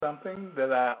something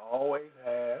that I always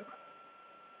have.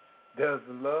 Does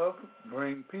love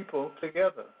bring people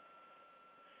together?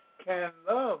 Can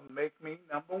love make me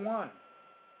number one?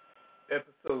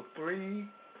 Episode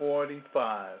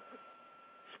 345,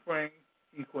 Spring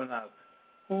Equinox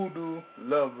Hoodoo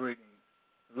Love Readings,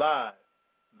 live,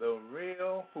 the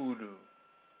Real Hoodoo.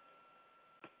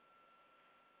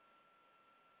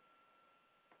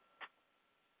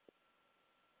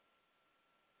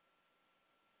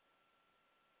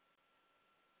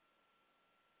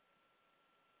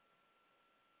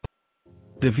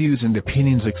 The views and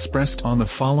opinions expressed on the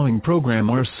following program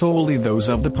are solely those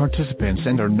of the participants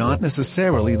and are not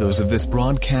necessarily those of this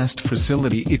broadcast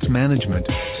facility, its management,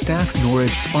 staff, nor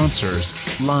its sponsors.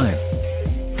 Live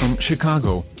from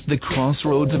Chicago, the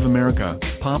crossroads of America,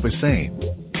 Papa Say.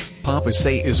 Papa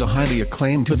Say is a highly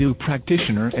acclaimed Hoodoo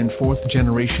practitioner and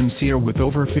fourth-generation seer with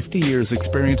over 50 years'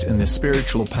 experience in the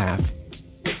spiritual path.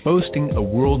 Boasting a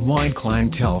worldwide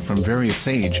clientele from various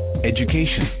age,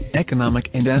 education, economic,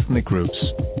 and ethnic groups.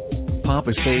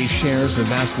 Papa Say shares a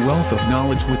vast wealth of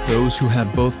knowledge with those who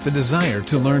have both the desire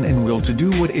to learn and will to do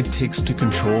what it takes to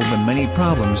control the many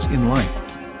problems in life.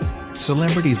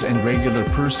 Celebrities and regular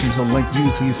persons alike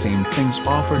use these same things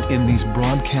offered in these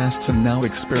broadcasts and now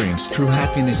experience true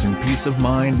happiness and peace of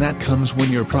mind that comes when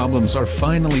your problems are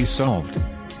finally solved.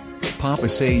 Papa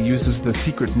Say uses the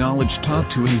secret knowledge taught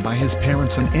to him by his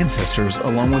parents and ancestors,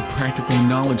 along with practical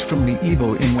knowledge from the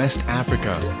Igbo in West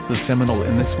Africa, the Seminole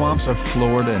in the swamps of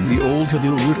Florida, and the old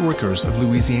Hoodoo rootworkers of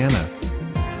Louisiana.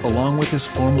 Along with his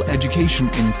formal education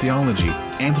in theology,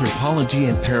 anthropology,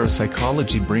 and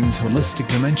parapsychology, brings holistic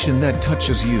dimension that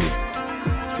touches you,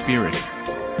 spirit,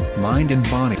 mind, and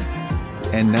body.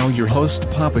 And now your host,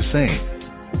 Papa Say.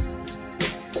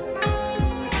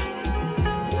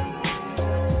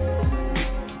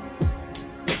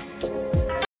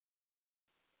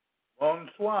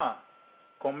 Bonsoir,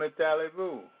 comment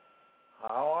allez-vous?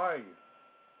 How are you?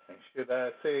 And should I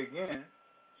say again,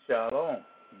 Shalom,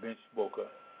 Bench Boca.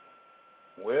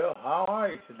 Well, how are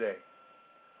you today?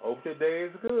 Hope today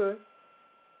is good.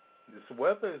 This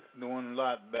weather is doing a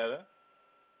lot better.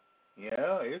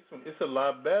 Yeah, it's a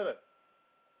lot better.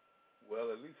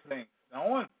 Well, at least it ain't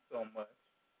snowing so much.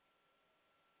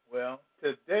 Well,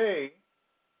 today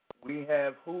we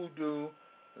have Hoodoo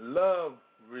Love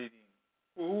Readings.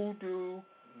 Hoodoo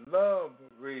Love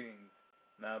Readings.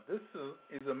 Now, this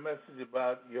is a message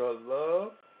about your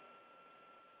love.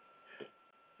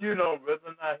 You know, whether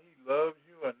or not he loves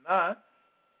you or not.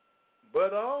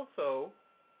 But also,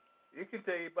 it can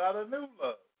tell you about a new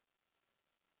love.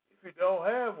 If you don't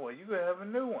have one, you can have a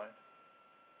new one.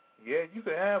 Yeah, you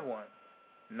can have one.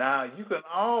 Now, you can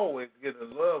always get a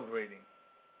love reading.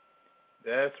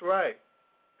 That's right.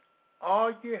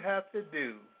 All you have to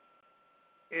do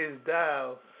is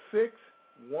dial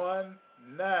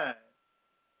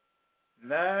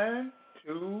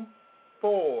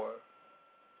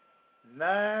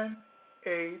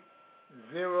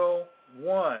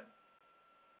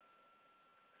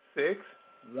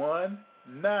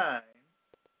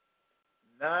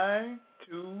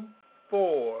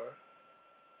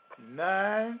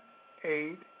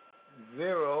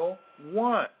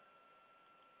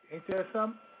Ain't that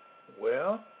something?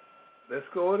 Well, let's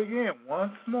go it again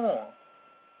once more.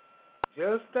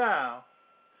 Just dial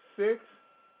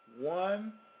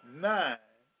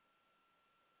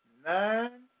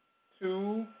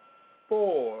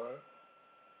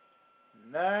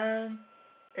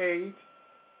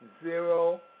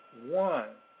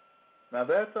Now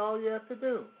that's all you have to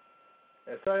do.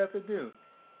 That's all you have to do.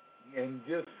 And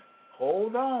just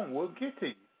hold on. We'll get to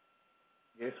you.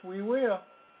 Yes, we will.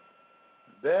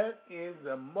 That is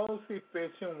the most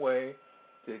efficient way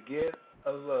to get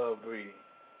a love reading.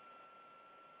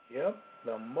 Yep,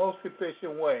 the most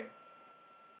efficient way.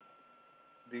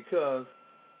 Because,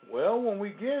 well, when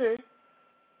you get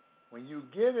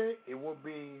it, it will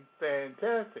be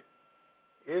fantastic.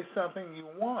 It's something you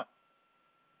want.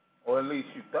 Or at least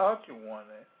you thought you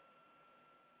wanted.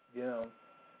 You know.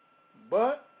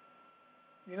 But,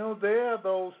 you know, there are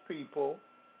those people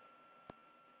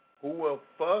who will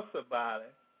fuss about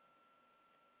it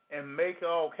and make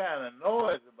all kind of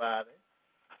noise about it.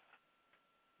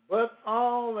 But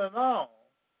all in all,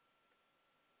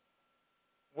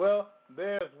 well,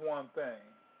 there's one thing.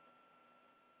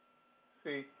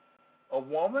 See, a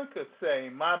woman could say,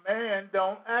 my man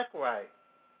don't act right.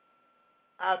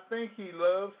 I think he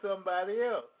loves somebody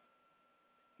else.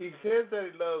 He says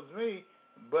that he loves me,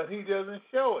 but he doesn't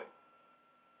show it.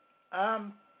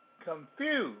 I'm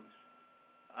confused.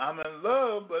 I'm in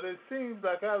love, but it seems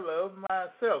like I love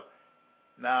myself.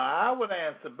 Now, I would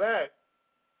answer back,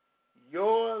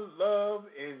 Your love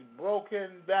is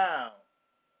broken down.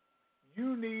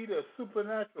 You need a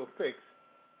supernatural fix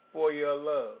for your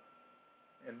love.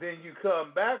 And then you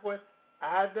come back with,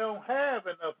 I don't have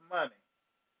enough money.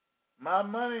 My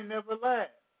money never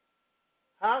lasts.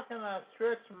 How can I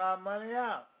stretch my money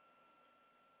out?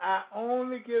 I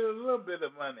only get a little bit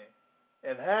of money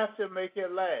and have to make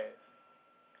it last.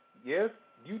 Yes,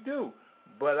 you do.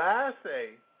 But I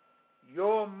say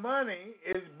your money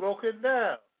is broken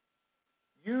down.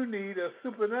 You need a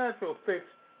supernatural fix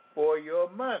for your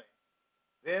money.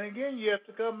 Then again, you have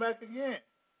to come back again.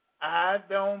 I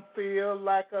don't feel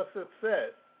like a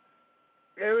success.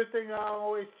 Everything I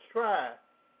always try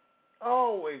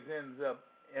always ends up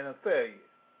in a failure.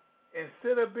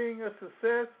 Instead of being a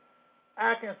success,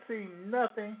 I can see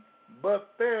nothing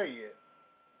but failure.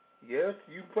 Yes,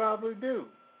 you probably do.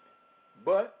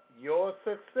 But your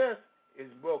success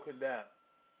is broken down.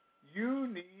 You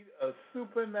need a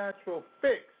supernatural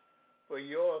fix for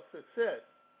your success.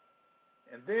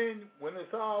 And then when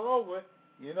it's all over,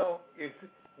 it's,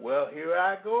 well, here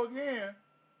I go again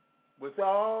with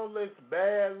all this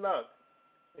bad luck.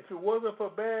 If it wasn't for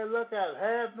bad luck, I'd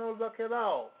have no luck at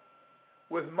all.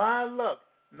 With my luck,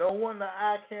 no wonder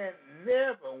I can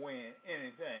never win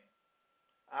anything.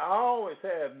 I always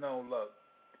have no luck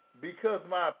because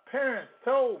my parents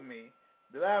told me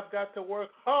that I've got to work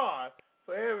hard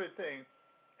for everything.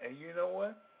 And you know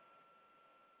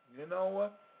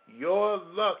what? Your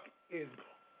luck is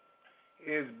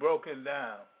broken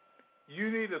down. You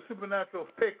need a supernatural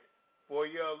fix for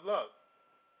your luck.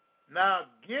 Now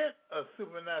get a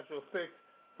supernatural fix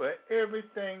for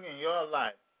everything in your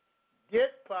life.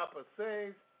 Get Papa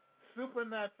Say's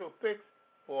supernatural fix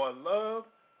for love,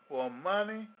 for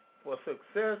money, for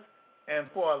success, and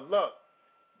for luck.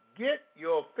 Get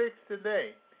your fix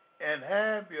today and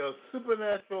have your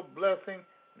supernatural blessing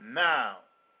now.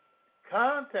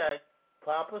 Contact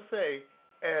Papa Say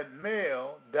at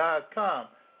mail.com.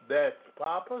 That's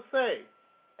Papa Say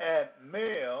at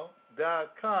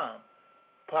mail.com.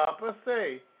 Papa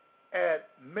Say at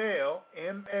mail,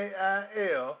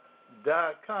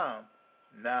 mail.com.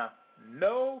 Now,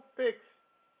 no fix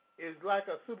is like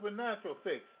a supernatural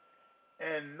fix,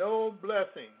 and no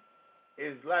blessing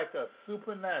is like a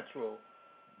supernatural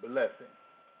blessing.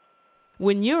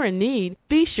 When you're in need,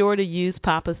 be sure to use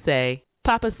Papa Say.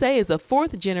 Papa Say is a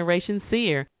fourth-generation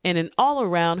seer and an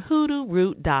all-around hoodoo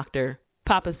root doctor.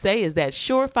 Papa Say is that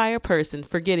surefire person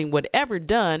for getting whatever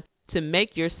done to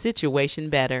make your situation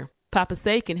better. Papa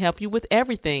Say can help you with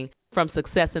everything from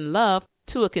success in love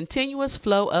to a continuous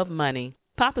flow of money.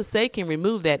 Papa Say can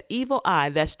remove that evil eye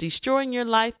that's destroying your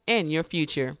life and your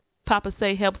future. Papa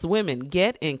Say helps women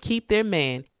get and keep their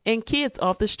man and kids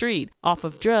off the street, off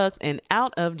of drugs, and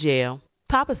out of jail.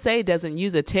 Papa Say doesn't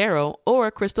use a tarot or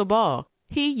a crystal ball.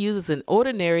 He uses an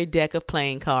ordinary deck of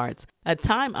playing cards, a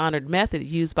time-honored method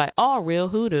used by all real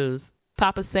hoodoos.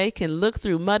 Papa Say can look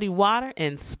through muddy water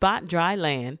and spot dry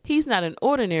land. He's not an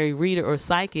ordinary reader or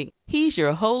psychic. He's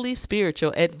your holy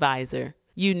spiritual advisor.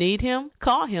 You need him?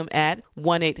 Call him at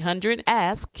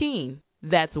 1-800-ASK-KEEN.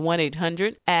 That's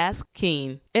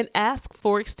 1-800-ASK-KEEN. And ask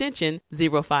for extension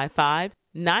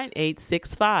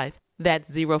 055-9865. That's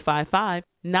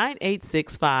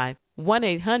 055-9865.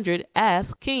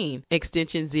 1-800-ASK-KEEN.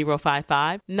 Extension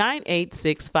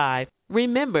 055-9865.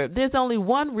 Remember, there's only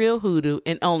one real hoodoo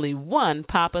and only one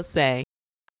Papa Say.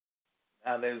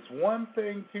 Now, there's one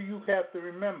thing you have to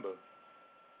remember.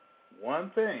 One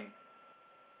thing.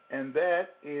 And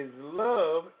that is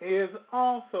love is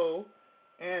also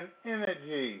an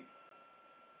energy.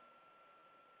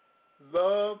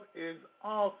 Love is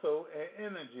also an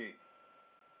energy.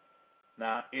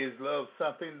 Now, is love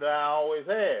something that I always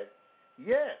had?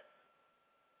 Yes.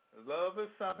 Love is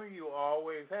something you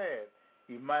always had.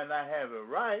 You might not have it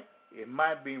right. It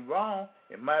might be wrong.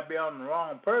 It might be on the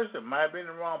wrong person. It might be in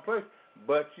the wrong place.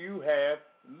 But you have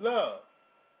love.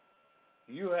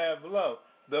 You have love.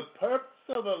 The purpose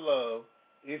of the love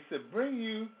is to bring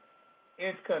you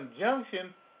in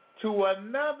conjunction to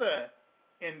another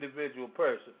individual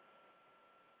person.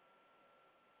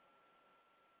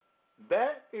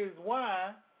 That is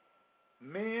why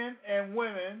men and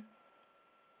women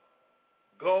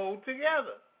go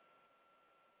together.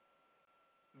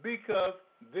 Because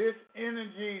this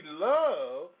energy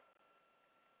love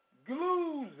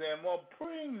glues them or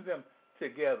brings them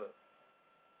together.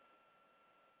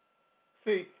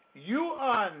 See, you're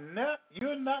not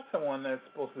someone that's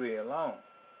supposed to be alone.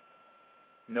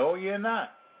 No, you're not.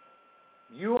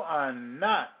 You are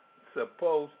not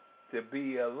supposed to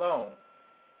be alone.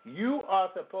 You are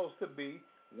supposed to be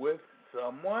with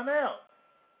someone else.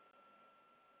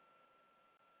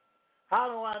 How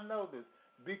do I know this?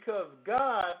 Because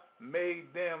God made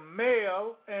them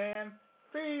male and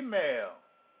female.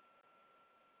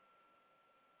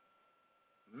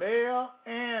 Male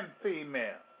and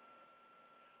female.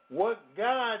 What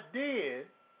God did,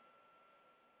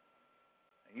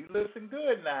 you listen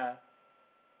good now,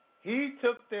 He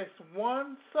took this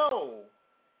one soul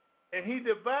and He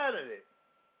divided it.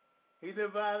 He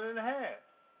divided it in half.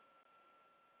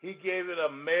 He gave it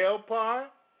a male part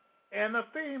and a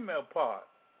female part.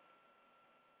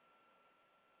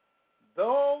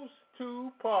 Those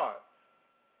two parts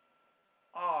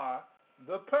are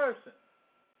the person,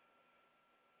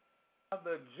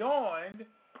 the joined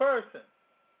person.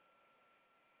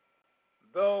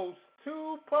 Those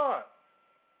two parts,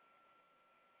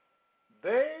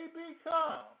 they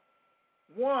become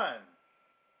one.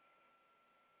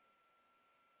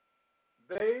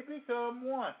 They become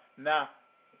one. Now,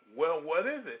 well, what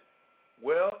is it?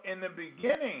 Well, in the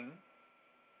beginning,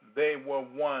 they were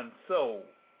one soul.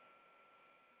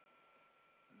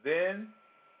 Then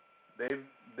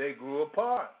they grew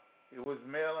apart. It was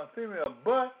male and female,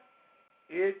 but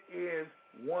it is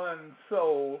one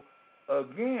soul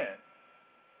again.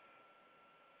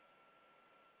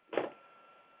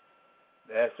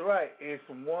 That's right. It's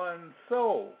one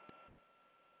soul.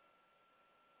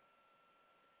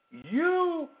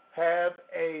 You have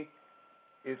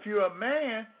if you're a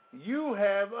man, you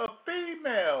have a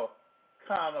female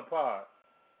counterpart.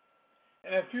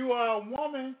 And if you are a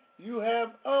woman, you have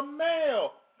a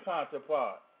male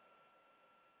counterpart.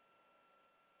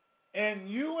 And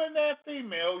you and that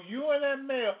female, you and that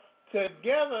male,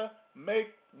 together make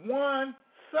one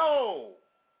soul.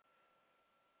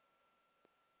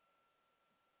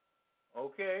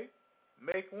 Okay?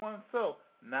 Make one soul.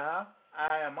 Now,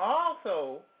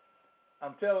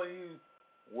 I'm telling you,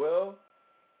 well,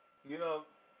 you know,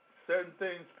 certain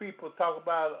things people talk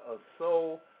about a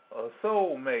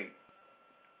soulmate.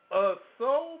 A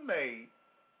soulmate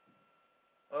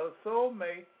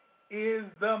is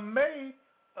the mate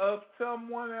of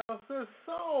someone else's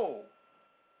soul.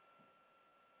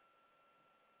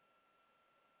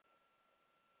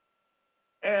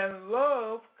 And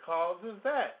love causes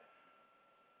that.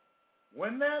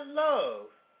 When that love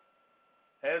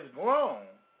has grown,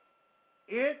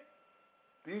 it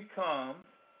becomes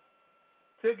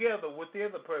together with the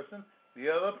other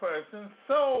person's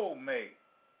soulmate.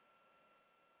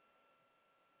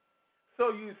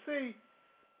 So you see,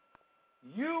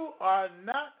 you are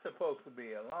not supposed to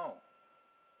be alone.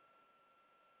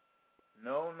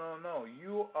 No.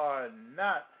 You are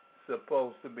not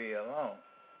supposed to be alone.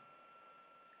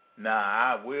 Now,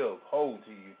 I will hold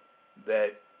to you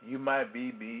that you might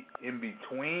be in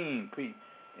between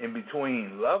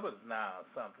lovers now or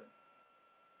something.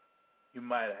 You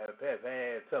might have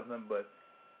had something, but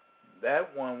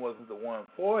that one wasn't the one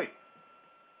for you.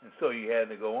 And so you had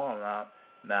to go on.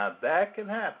 Now that can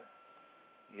happen.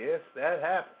 Yes, that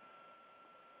happens.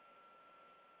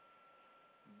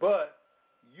 But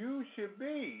you should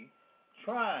be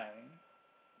trying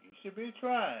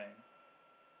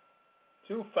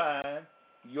to find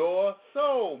your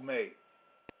soulmate.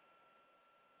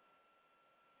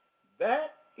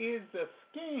 That is the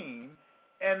scheme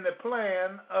and the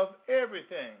plan of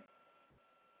everything,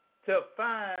 to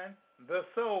find the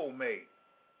soulmate,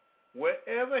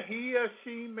 wherever he or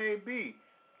she may be,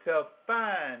 to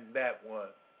find that one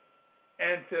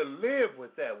and to live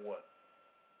with that one.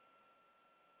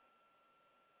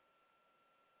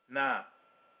 Now,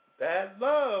 that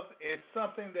love is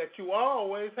something that you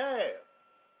always have.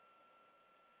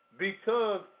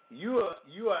 Because you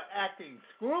are acting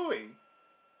screwy,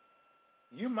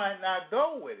 you might not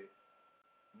go with it,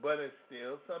 but it's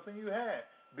still something you have.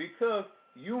 Because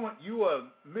you are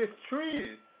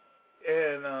mistreated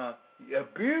and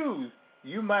abused,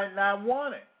 you might not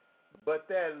want it. But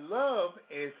that love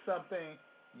is something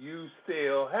you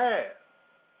still have.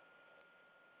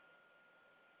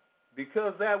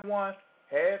 Because that one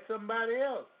had somebody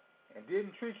else and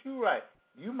didn't treat you right,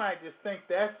 you might just think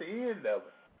that's the end of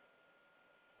it.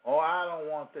 Oh, I don't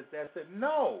want that. That's it.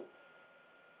 No.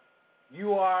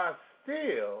 You are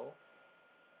still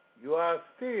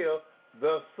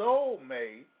the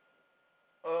soulmate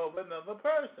of another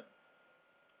person.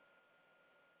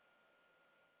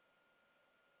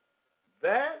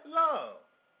 That love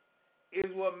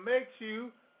is what makes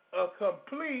you a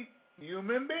complete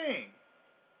human being.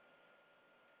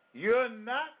 You're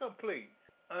not complete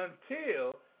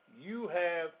until you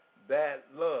have that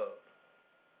love.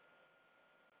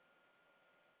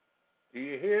 Do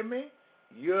you hear me?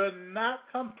 You're not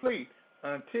complete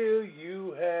until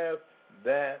you have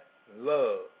that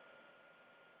love.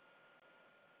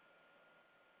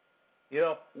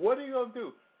 What are you going to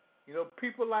do?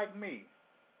 People like me.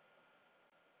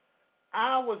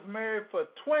 I was married for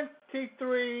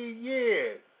 23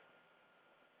 years.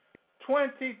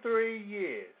 23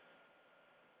 years.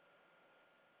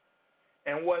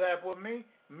 And what happened with me?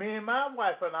 Me and my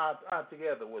wife are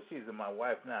together. Well, she's my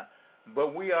wife now.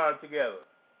 But we are together.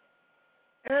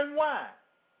 And why?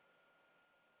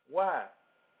 Why?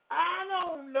 I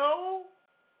don't know.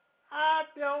 I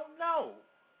don't know.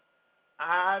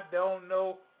 I don't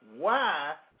know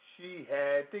why she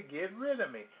had to get rid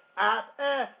of me. I've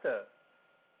asked her.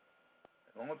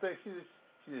 The only thing she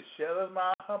just shut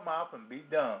her mouth and be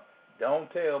done. Don't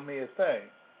tell me a thing.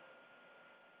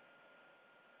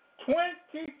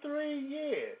 23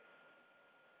 years.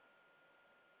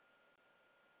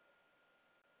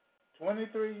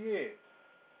 23 years.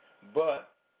 But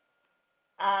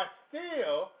I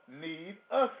still need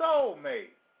a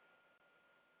soulmate.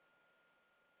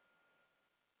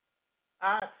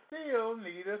 I still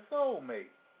need a soulmate.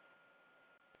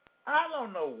 I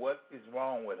don't know what is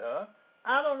wrong with her.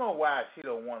 I don't know why she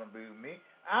don't want to be with me.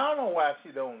 I don't know why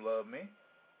she don't love me.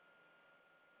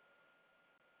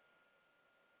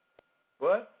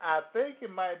 But I think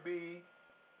it might be,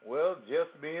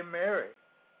 just being married.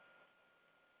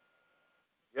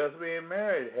 Just being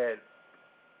married had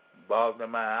bogged her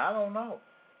mind. I don't know.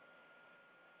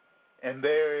 And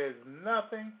there is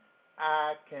nothing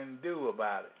I can do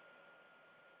about it.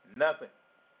 Nothing.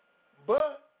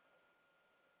 But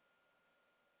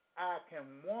I can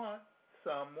want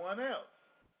someone else.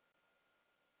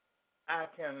 I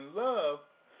can love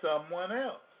someone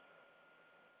else.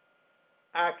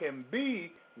 I can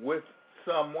be with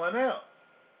someone else.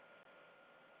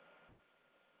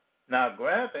 Now,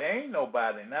 granted, there ain't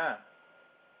nobody now.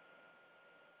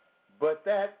 But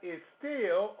that is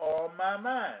still on my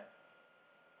mind.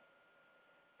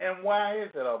 And why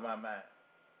is it on my mind?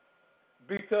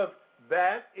 Because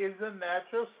that is the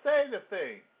natural state of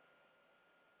things.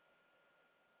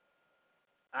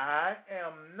 I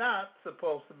am not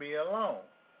supposed to be alone.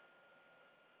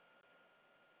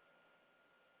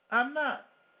 I'm not.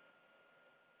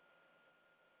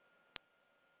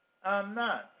 I'm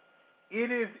not.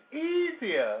 It is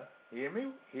easier, hear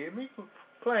me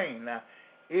plain now,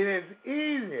 it is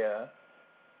easier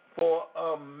for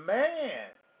a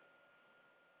man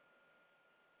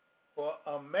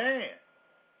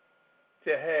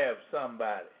to have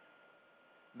somebody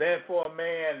than for a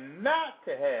man not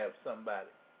to have somebody.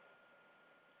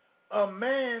 A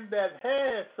man that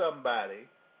has somebody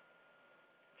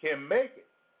can make it.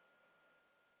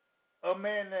 A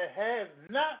man that has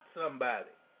not somebody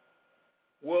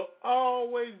will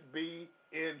always be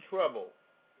in trouble.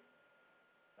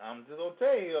 I'm just going to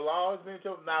tell you, he'll always be in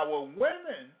trouble. Now, with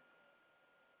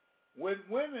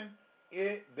women,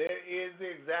 there is the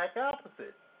exact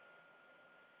opposite.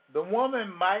 The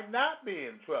woman might not be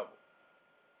in trouble.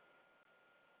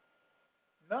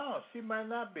 No, she might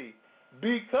not be.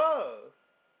 Because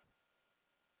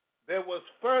there was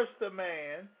first the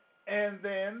man and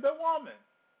then the woman.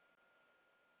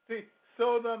 See,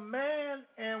 so the man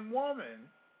and woman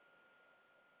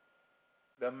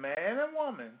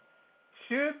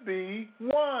should be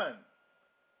one.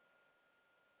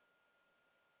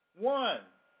 One.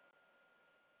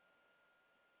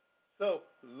 So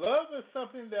love is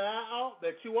something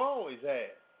that you always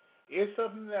have. It's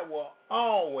something that will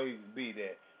always be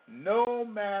there. No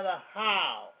matter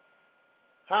how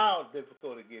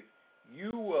difficult it gets,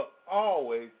 you will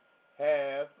always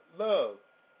have love.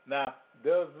 Now,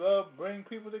 does love bring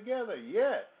people together?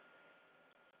 Yes.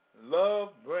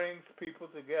 Love brings people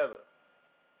together.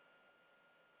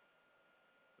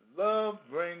 Love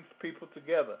brings people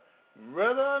together.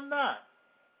 Whether or not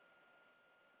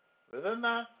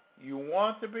you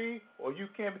want to be or you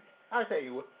can't be. I tell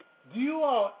you what, do you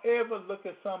all ever look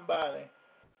at somebody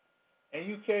and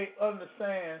you can't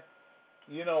understand,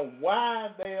 why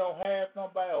they don't have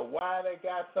nobody or why they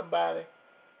got somebody?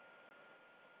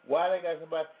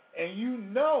 And you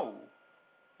know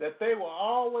that they will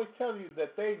always tell you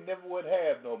that they never would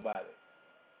have nobody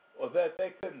or that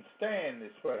they couldn't stand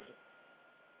this person.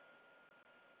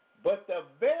 But the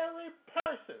very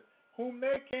person whom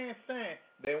they can't stand,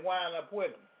 they wind up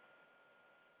with them.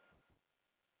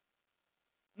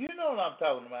 You know what I'm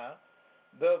talking about.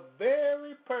 The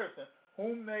very person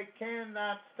whom they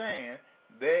cannot stand,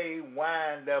 they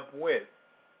wind up with.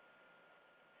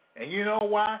 And you know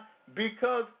why?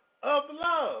 Because of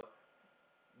love.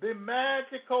 The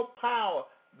magical power,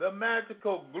 the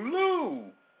magical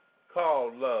glue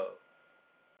called love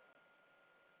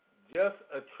just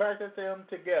attracted them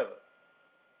together.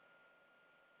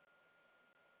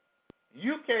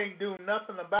 You can't do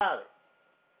nothing about it.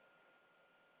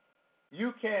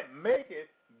 You can't make it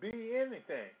be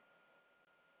anything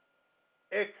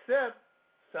except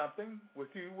something with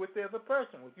you, with the other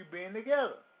person, with you being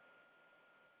together.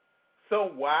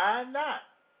 So why not?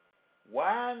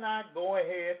 Why not go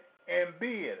ahead and be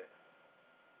in it?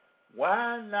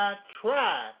 Why not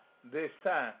try this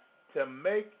time to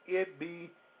make it be,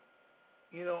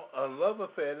 a love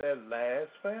affair that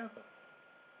lasts forever?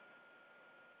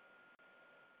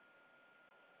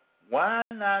 Why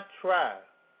not try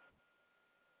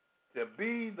to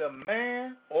be the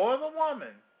man or the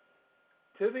woman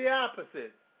to the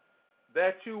opposite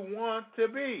that you want to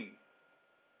be?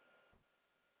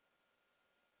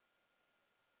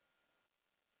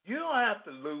 You don't have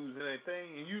to lose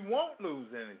anything, and you won't lose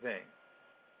anything.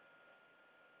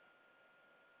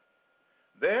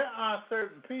 There are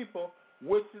certain people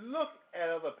which look at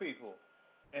other people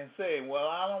and say, well,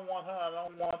 I don't want her, I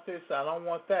don't want this, I don't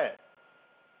want that.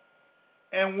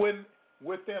 And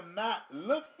with them not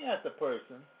looking at the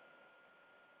person,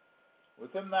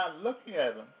 with them not looking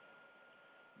at them,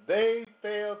 they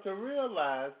fail to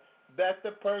realize that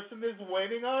the person is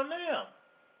waiting on them.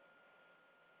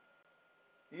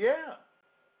 Yeah,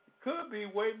 could be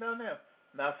waiting on them.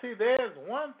 Now, see, there's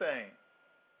one thing.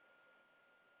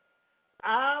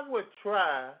 I would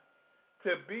try to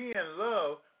be in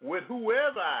love with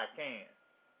whoever I can,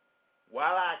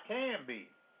 while I can be,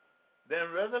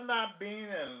 than rather not being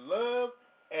in love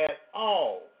at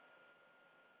all.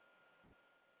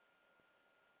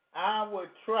 I would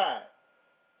try,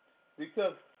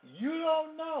 because you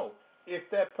don't know if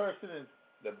that person is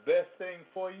the best thing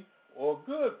for you or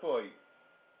good for you.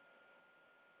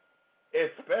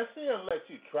 Especially unless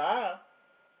you try.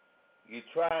 You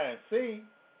try and see.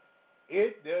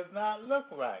 It does not look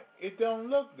right. It don't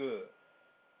look good.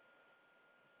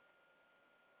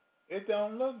 It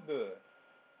don't look good.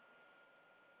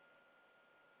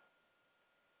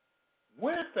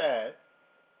 With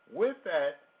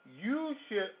that, you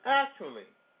should actually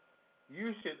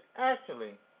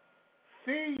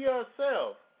see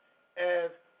yourself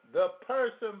as the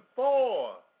person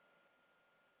for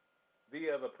the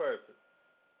other person.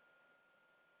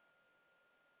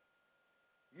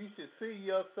 You should see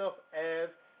yourself as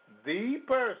the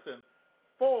person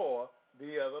for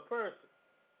the other person.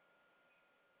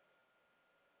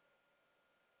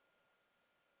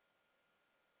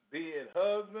 Be it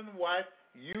husband, wife,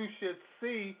 you should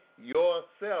see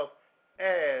yourself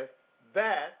as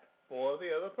that for the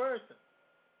other person.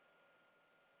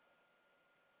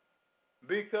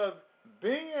 Because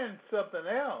being something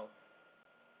else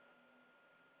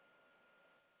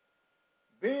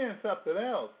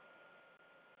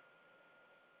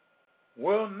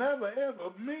will never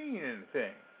ever mean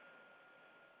anything.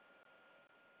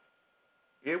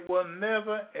 It will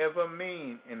never ever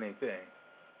mean anything.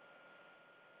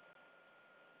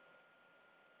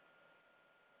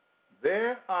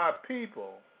 There are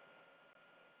people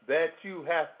that you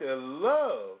have to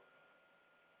love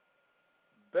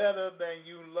better than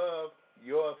you love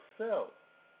yourself.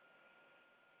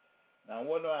 Now,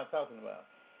 what am I talking about?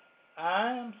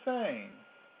 I am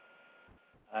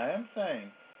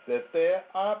saying that there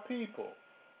are people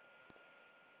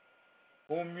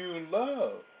whom you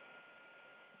love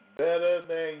better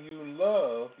than you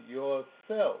love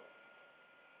yourself.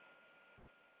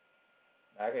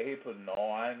 I can hear people, no,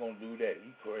 I ain't going to do that.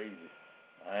 He crazy.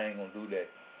 I ain't going to do that.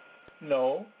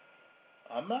 No,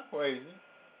 I'm not crazy.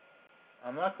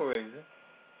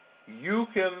 You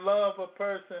can love a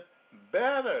person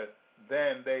better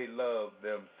than they love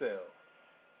themselves.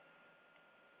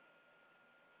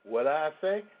 What I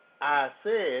say? I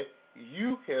said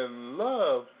you can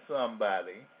love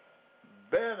somebody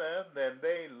better than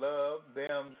they love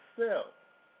themselves.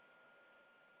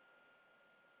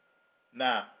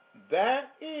 Now,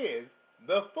 that is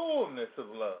the fullness of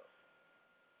love.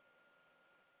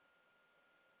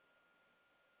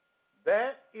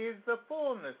 That is the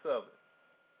fullness of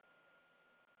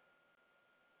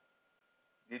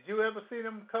it. Did you ever see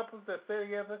them couples that stay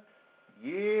together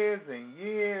years and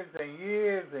years and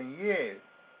years and years?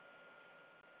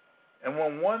 And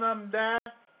when one of them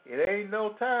died, it ain't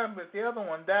no time, but the other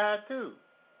one died too.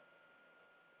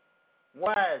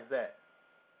 Why is that?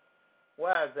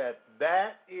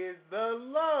 That is the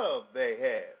love they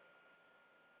have.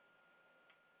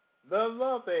 The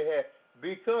love they have.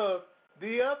 Because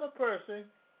the other person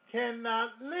cannot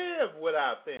live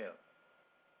without them.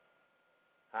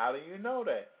 How do you know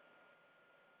that?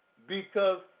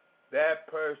 Because that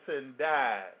person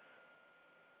dies.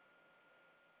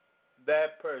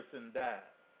 That person dies.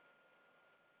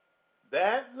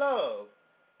 That love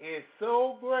is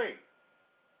so great.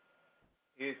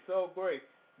 It's so great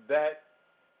that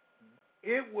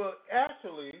it will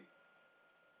actually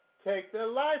take the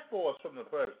life force from the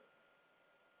person.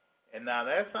 And now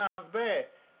that sounds bad,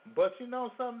 but you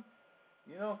know something?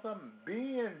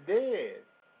 Being dead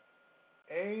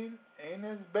ain't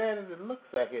as bad as it looks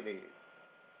like it is.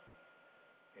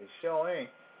 It sure ain't.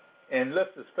 And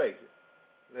let's just face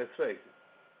it.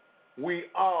 We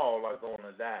all are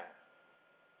gonna die.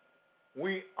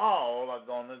 We all are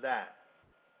gonna die.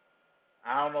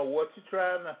 I don't know what you're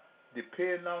trying to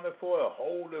depend on it for or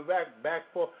hold it back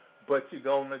for, but you're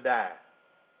gonna die.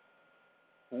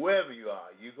 Whoever you are,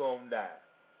 you're gonna die.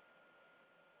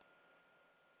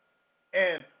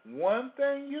 And one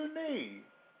thing you need,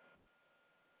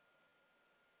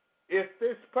 if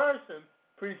this person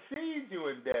precedes you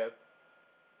in death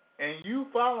and you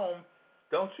follow him,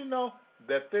 don't you know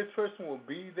that this person will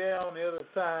be there on the other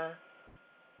side?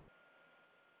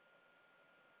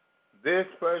 This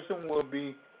person will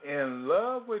be in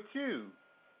love with you,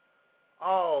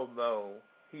 although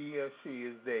he or she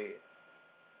is dead.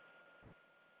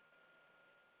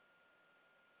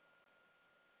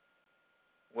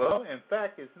 Well, in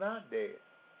fact, it's not dead.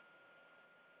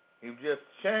 You've just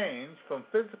changed from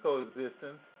physical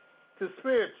existence to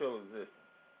spiritual existence.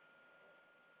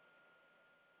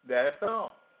 That's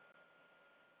all.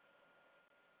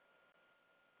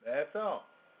 That's all.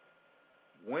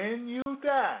 When you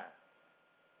die,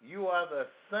 you are the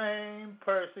same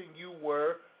person you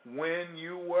were when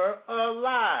you were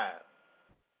alive.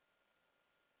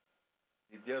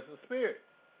 You're just a spirit.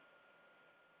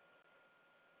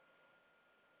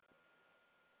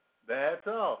 That's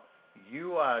all.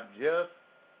 You are just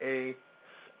a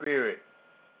spirit.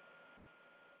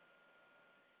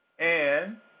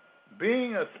 And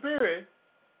being a spirit,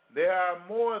 there are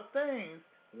more things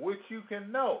which you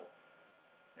can know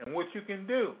and which you can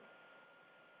do.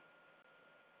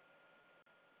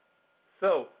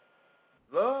 So,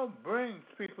 love brings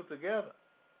people together.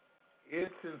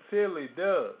 It sincerely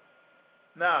does.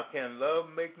 Now, can love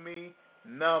make me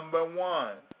number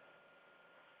one?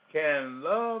 Can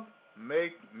love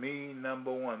make me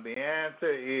number one? The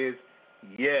answer is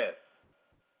yes.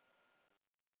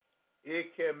 It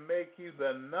can make you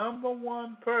the number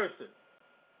one person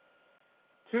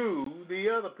to the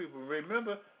other people.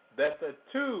 Remember that the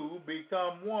two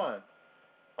become one.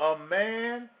 A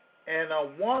man and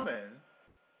a woman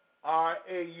are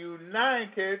a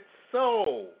united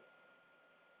soul.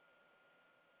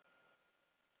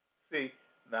 See,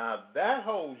 now that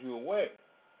holds you away.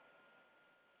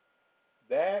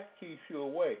 That keeps you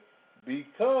away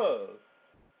because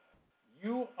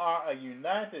you are a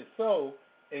united soul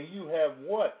and you have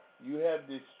what? You have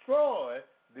destroyed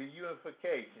the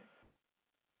unification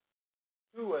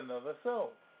to another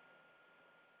soul.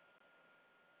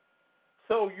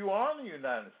 So you are the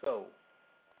united soul.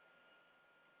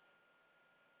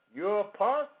 You're a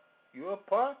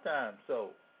part-time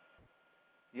soul.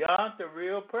 You aren't the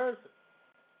real person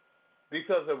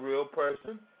because a real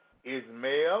person is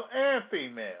male and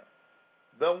female,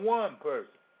 the one person.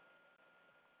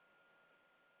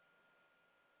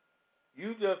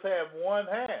 You just have one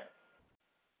half,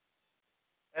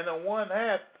 and the one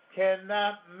half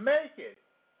cannot make it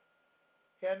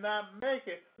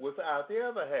without the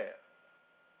other half.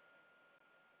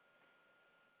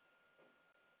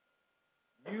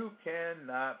 You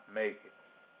cannot make it.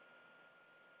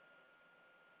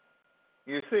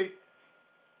 You see,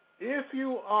 if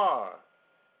you are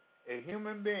a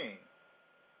human being,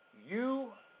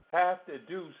 you have to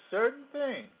do certain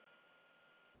things.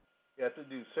 You have to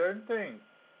do certain things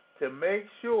to make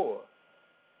sure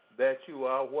that you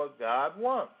are what God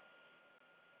wants.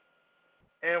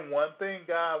 And one thing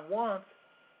God wants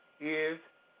is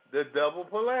the double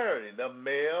polarity, the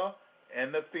male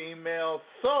and the female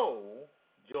soul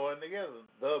join together,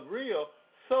 the real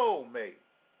soul mate,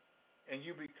 and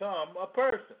you become a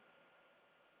person.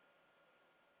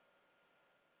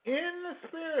 In the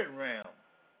spirit realm,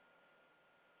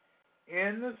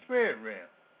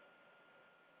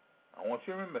 I want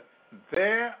you to remember,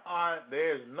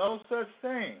 there's no such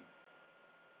thing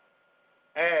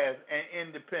as an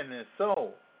independent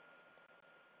soul.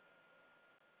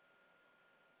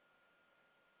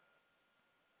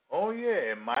 Oh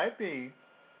yeah, it might be.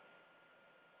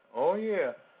 Oh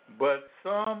yeah, but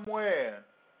somewhere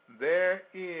there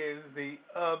is the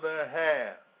other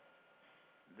half,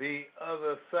 the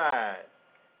other side,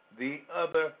 the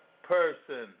other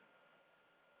person.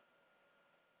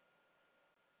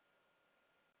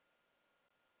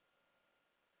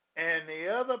 And the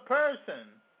other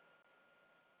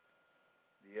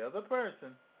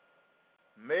person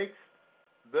makes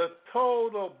the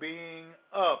total being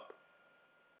up.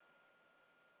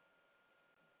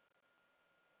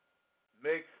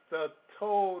 makes the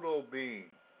total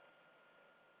being.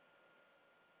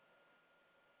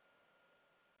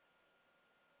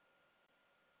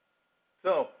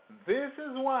 So this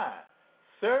is why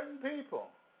certain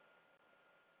people,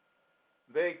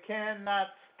 they cannot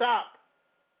stop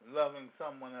loving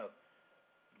someone else.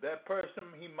 That person,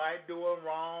 he might do it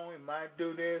wrong, he might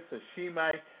do this, or she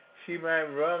might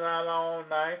run out all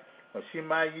night, or she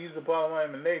might use a ball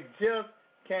of and they just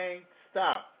can't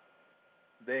stop.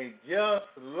 They just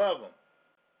love them.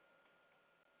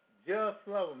 Just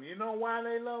love them. You know why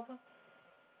they love them?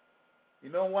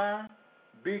 You know why?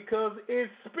 Because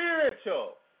it's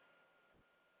spiritual.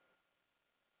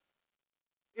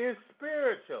 It's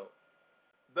spiritual.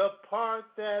 The part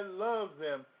that loves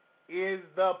them is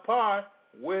the part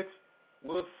which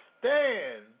will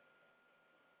stand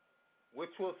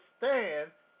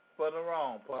for the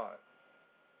wrong part.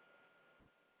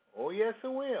 Oh, yes, it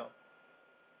will.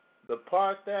 The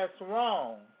part that's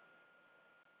wrong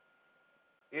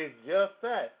is just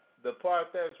that, the part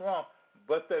that's wrong.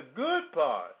 But the good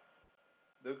part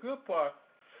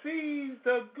sees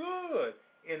the good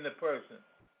in the person,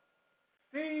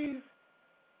 sees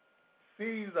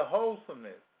the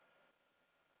wholesomeness,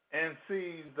 and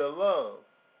sees the love.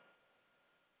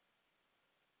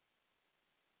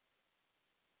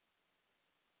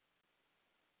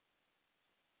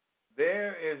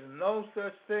 There is no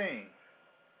such thing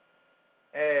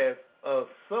as a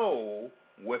soul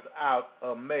without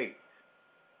a mate.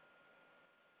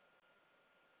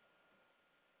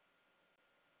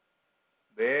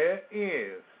 There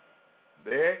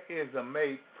is a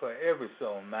mate for every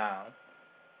soul now.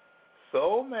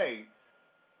 Soulmates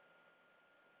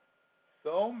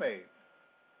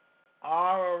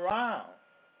are around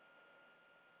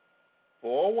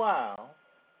for a while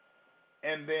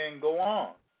and then go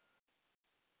on.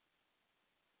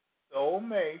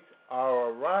 Soulmates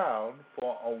are around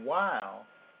for a while,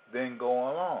 then go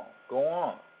on.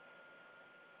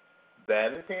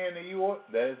 That is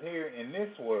here in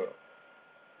this world.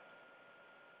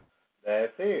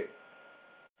 That's it.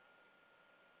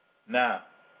 Now,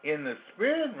 in the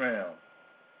spirit realm,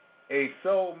 a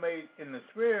soulmate in the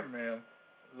spirit realm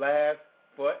lasts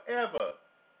forever.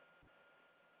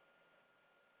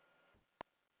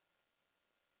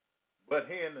 But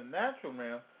here in the natural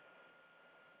realm,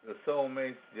 the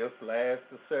soulmates just last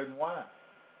a certain while.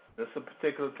 Just a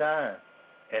particular time.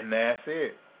 And that's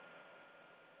it.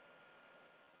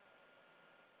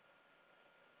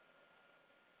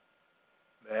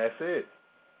 That's it.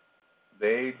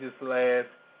 They just last,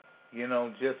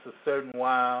 just a certain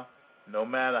while, no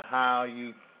matter how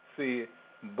you see it.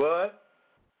 But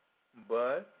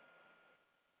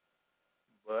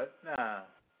now,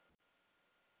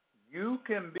 you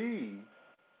can be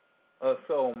a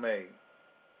soulmate,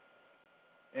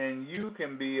 and you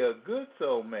can be a good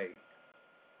soulmate.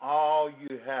 All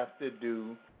you have to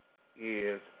do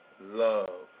is love.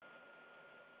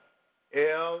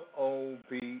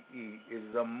 LOVE is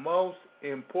the most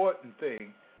important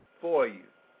thing for you.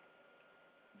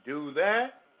 Do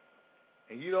that,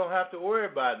 and you don't have to worry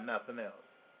about nothing else.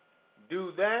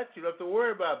 Do that, you don't have to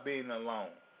worry about being alone.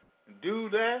 Do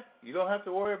that, you don't have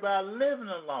to worry about living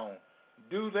alone.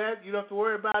 Do that, you don't have to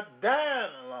worry about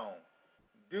dying alone.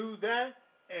 Do that,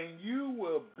 and you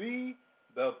will be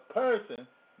the person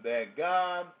that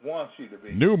God wants you to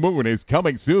be. New moon is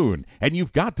coming soon, and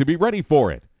you've got to be ready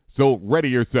for it. So ready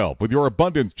yourself with your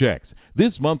abundance checks,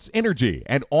 this month's energy,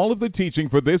 and all of the teaching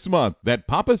for this month that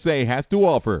Papa Say has to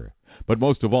offer. But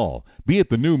most of all, be at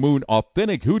the New Moon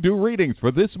Authentic Hoodoo Readings for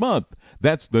this month.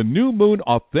 That's the New Moon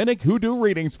Authentic Hoodoo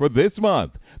Readings for this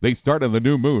month. They start on the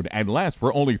new moon and last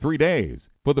for only 3 days.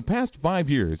 For the past 5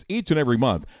 years, each and every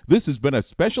month, this has been a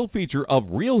special feature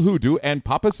of Real Hoodoo and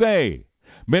Papa Say.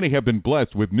 Many have been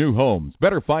blessed with new homes,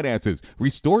 better finances,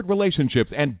 restored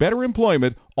relationships, and better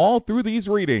employment all through these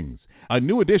readings. A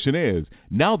new addition is,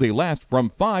 now they last from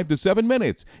 5 to 7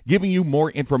 minutes, giving you more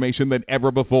information than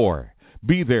ever before.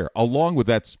 Be there along with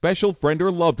that special friend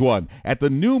or loved one at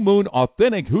the New Moon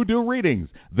Authentic Hoodoo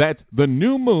Readings. That's the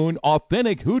New Moon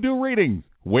Authentic Hoodoo Readings.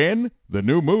 When? The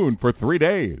new moon for 3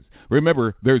 days.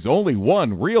 Remember, there's only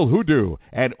one Real Hoodoo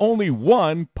and only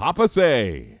one Papa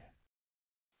Say.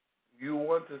 You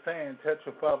want to stay in touch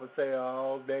with Papa Say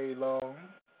all day long?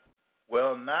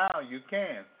 Well, now you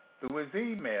can through his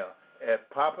email at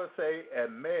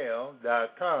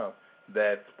papasay@mail.com.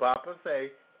 That's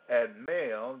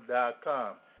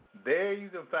papasay@mail.com. There you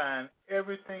can find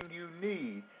everything you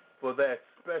need for that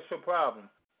special problem,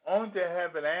 only to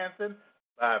have it answered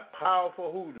by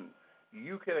powerful hoodoo.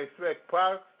 You can expect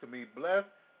products to be blessed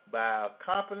by a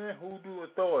competent hoodoo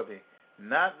authority,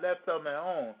 not left on their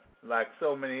own like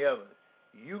so many others.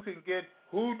 you can get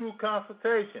Hoodoo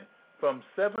consultation from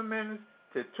 7 minutes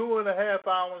to 2.5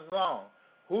 hours long.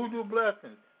 Hoodoo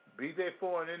blessings, be they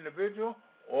for an individual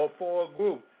or for a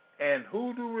group, and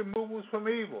Hoodoo removals from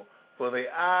evil for the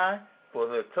eye, for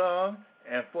the tongue,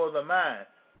 and for the mind,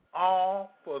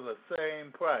 all for the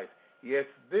same price. Yes,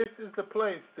 this is the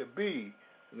place to be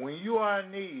when you are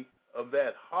in need of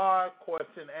that hard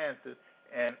question answered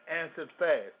and answered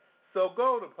fast. So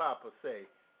go to Papa Say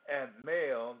at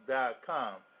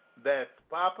mail.com. That's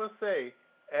Papa Say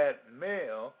at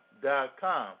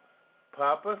mail.com.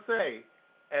 Papa Say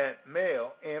at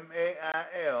mail,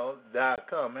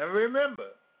 mail.com. And remember,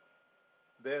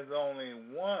 there's only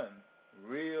one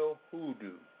Real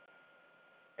Hoodoo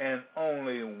and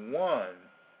only one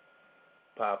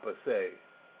Papa Say.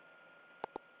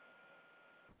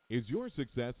 Is your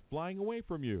success flying away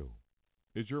from you?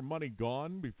 Is your money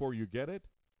gone before you get it?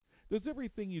 Does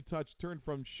everything you touch turn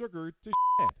from sugar to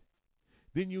shit?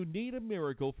 Then you need a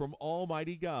miracle from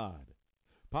Almighty God.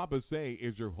 Papa Say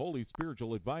is your holy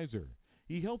spiritual advisor.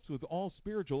 He helps with all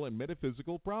spiritual and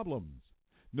metaphysical problems.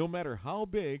 No matter how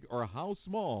big or how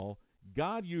small,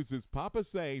 God uses Papa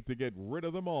Say to get rid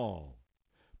of them all.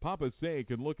 Papa Say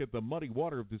can look at the muddy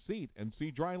water of deceit and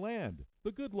see dry land,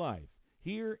 the good life,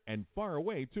 here and far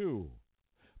away too.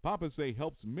 Papa Say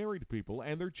helps married people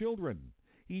and their children.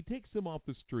 He takes them off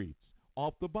the streets,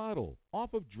 off the bottle,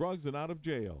 off of drugs and out of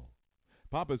jail.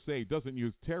 Papa Say doesn't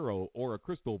use tarot or a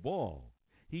crystal ball.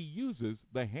 He uses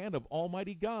the hand of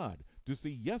Almighty God to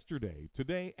see yesterday,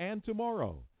 today, and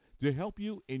tomorrow to help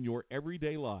you in your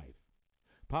everyday life.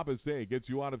 Papa Say gets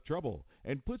you out of trouble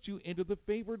and puts you into the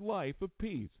favored life of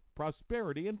peace,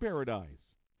 prosperity, and paradise.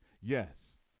 Yes.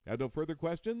 Have no further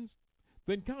questions?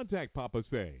 Then contact Papa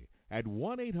Say at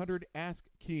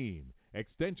 1-800-ASK-KEEN,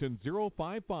 extension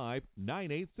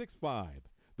 055-9865.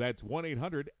 That's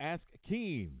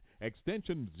 1-800-ASK-KEEN,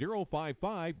 extension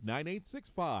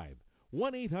 055-9865.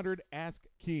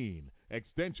 1-800-ASK-KEEN,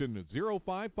 extension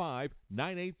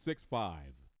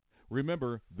 055-9865.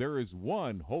 Remember, there is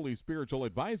one holy spiritual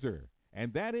advisor,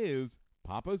 and that is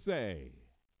Papa Say.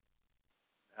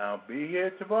 I'll be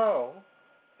here tomorrow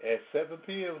at 7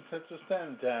 p.m. Central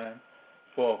Standard Time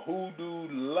for Hoodoo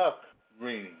Luck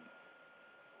Readings.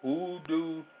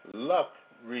 Hoodoo Luck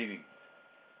Readings.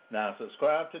 Now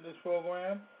subscribe to this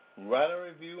program, write a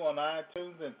review on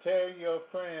iTunes, and tell your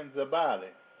friends about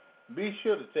it. Be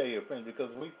sure to tell your friends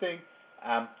because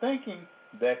I'm thinking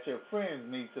that your friends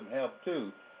need some help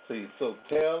too. So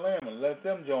tell them and let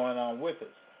them join on with us.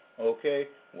 Okay?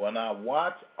 When I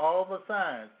watch all the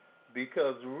signs,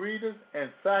 because readers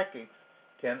and psychics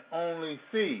can only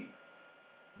see,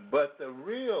 but the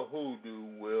real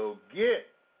hoodoo will get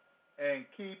and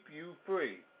keep you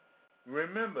free.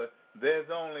 Remember, there's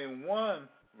only one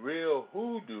real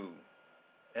hoodoo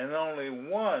and only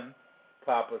one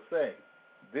Papa Say.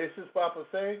 This is Papa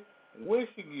Say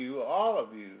wishing you, all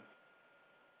of you,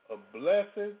 a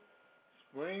blessed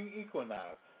spring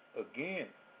equinox again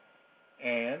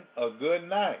and a good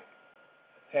night.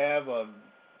 Have a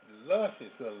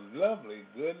luscious, a lovely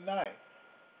good night.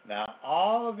 Now,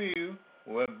 all of you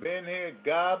who have been here,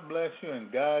 God bless you and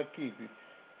God keep you.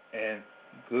 And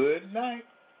good night.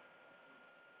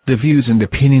 The views and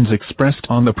opinions expressed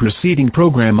on the preceding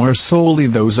program are solely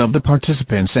those of the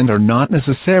participants and are not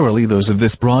necessarily those of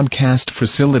this broadcast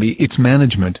facility, its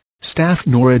management, staff,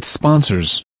 nor its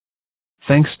sponsors.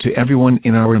 Thanks to everyone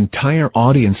in our entire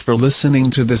audience for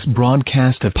listening to this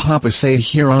broadcast of Papa Say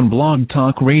here on Blog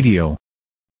Talk Radio.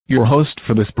 Your host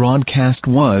for this broadcast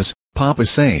was Papa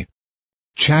Say.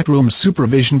 Chatroom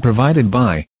supervision provided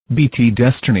by BT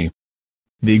Destiny.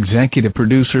 The executive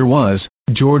producer was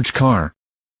George Carr.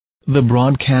 The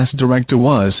broadcast director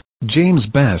was James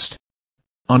Best.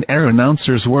 On-air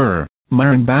announcers were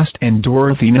Myron Bast and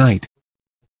Dorothy Knight.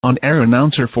 On-air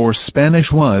announcer for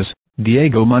Spanish was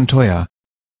Diego Montoya.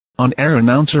 On-air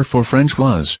announcer for French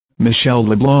was Michelle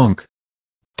LeBlanc.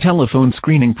 Telephone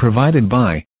screening provided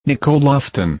by Nicole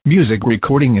Lofton. Music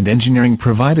recording and engineering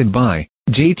provided by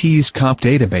JT's Cop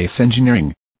Database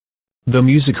Engineering. The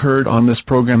music heard on this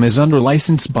program is under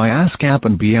license by ASCAP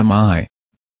and BMI.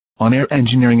 On-air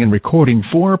engineering and recording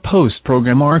for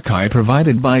post-program archive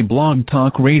provided by Blog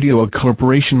Talk Radio, a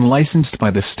corporation licensed by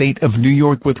the state of New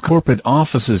York with corporate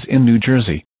offices in New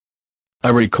Jersey.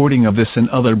 A recording of this and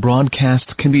other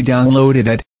broadcasts can be downloaded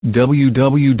at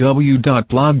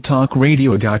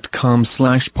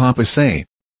www.blogtalkradio.com/papasay.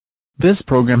 This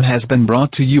program has been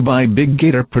brought to you by Big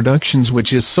Gator Productions,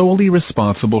 which is solely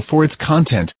responsible for its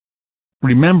content.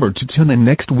 Remember to tune in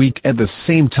next week at the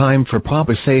same time for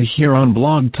Papa Say here on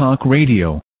Blog Talk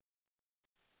Radio.